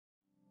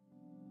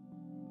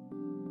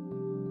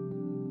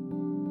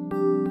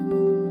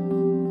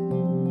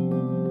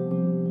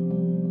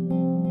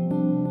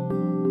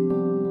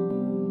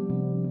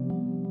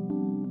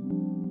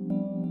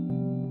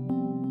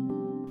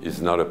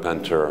He's not a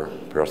painter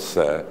per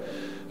se.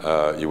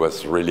 He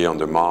was really on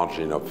the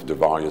margin of the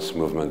various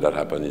movements that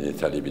happened in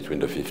Italy between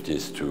the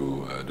 50s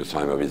to the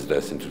time of his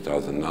death in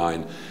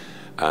 2009,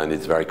 and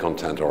it's very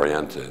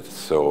content-oriented.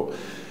 So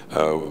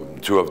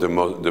two of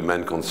the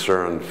main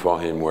concerns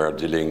for him were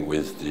dealing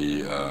with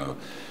the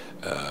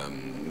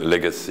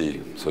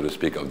legacy, so to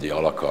speak, of the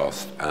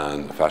Holocaust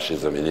and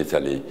fascism in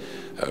Italy,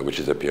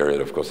 which is a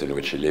period, of course, in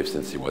which he lived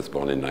since he was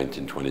born in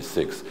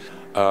 1926.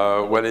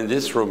 Well, in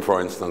this room, for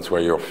instance,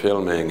 where you're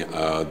filming,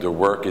 the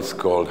work is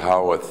called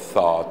How a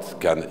Thought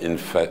Can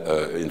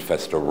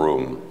Infest a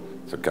Room.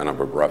 It's a kind of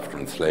a rough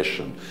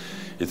translation.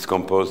 It's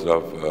composed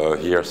of,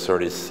 here,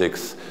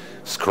 36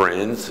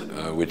 screens,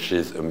 which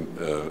is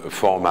a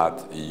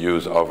format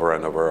used over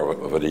and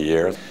over the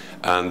years.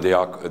 And they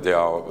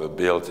are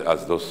built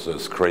as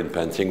those screen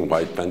painting,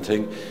 white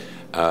painting,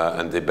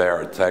 and they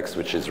bear a text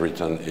which is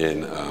written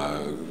in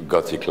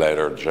Gothic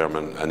letter,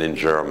 German, and in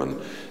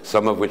German,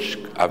 some of which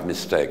have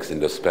mistakes in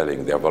the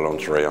spelling. They are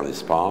voluntary on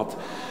his part,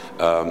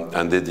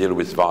 and they deal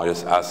with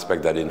various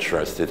aspects that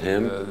interested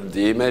him.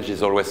 The image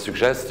is always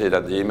suggested,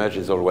 and the image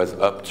is always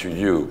up to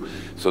you.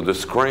 So the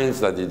screens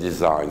that he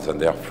designs,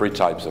 and there are three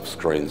types of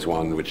screens,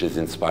 one which is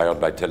inspired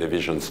by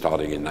television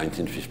starting in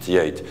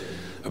 1958,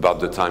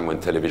 about the time when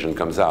television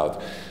comes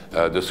out.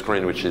 The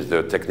screen, which is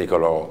the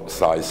Technicolor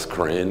size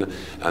screen,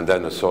 and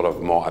then a sort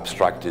of more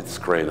abstracted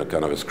screen, a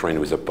kind of a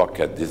screen with a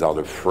pocket. These are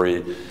the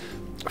three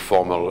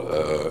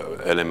formal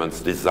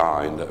elements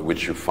designed,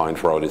 which you find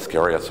throughout his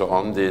career. So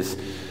on this,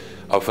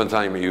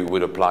 oftentimes you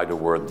would apply the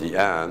word "the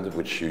end,"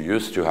 which you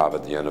used to have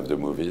at the end of the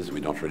movies. We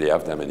don't really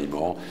have them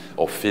anymore.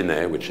 Or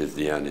 "fine," which is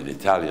the end in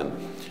Italian.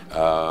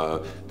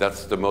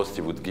 That's the most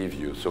he would give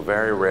you. So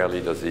very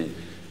rarely does he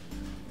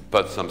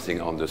put something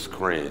on the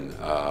screen,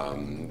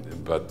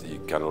 but you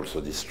can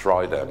also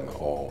destroy them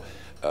or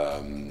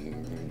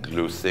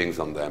glue things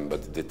on them,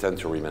 but they tend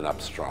to remain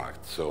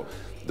abstract. So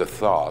the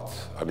thought,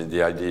 I mean,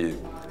 the idea,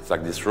 it's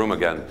like this room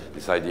again,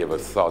 this idea of a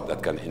thought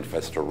that can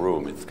infest a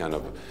room. It's kind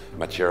of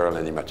material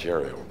and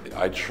immaterial.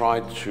 I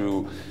tried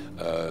to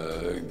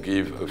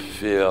give a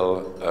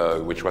feel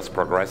which was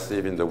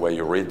progressive in the way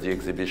you read the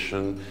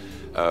exhibition,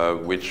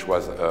 which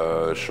was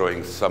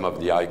showing some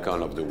of the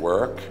icon of the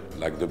work,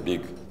 like the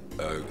big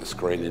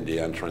screen in the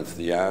entrance,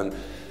 the end,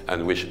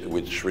 and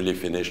which really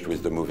finished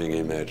with the moving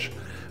image,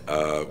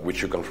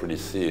 which you can't really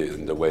see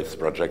in the way it's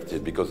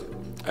projected, because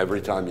every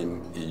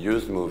time he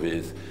used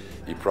movies,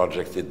 he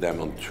projected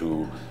them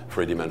onto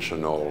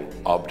three-dimensional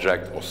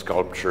objects or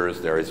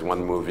sculptures. There is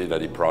one movie that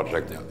he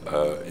projected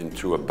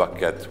into a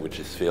bucket which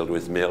is filled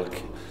with milk,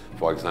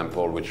 for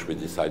example, which we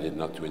decided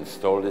not to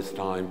install this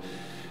time.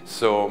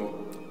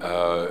 So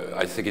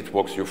I think it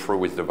walks you through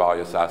with the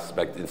various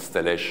aspects,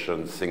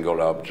 installation, single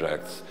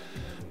objects,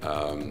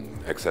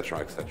 etc.,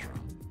 etc.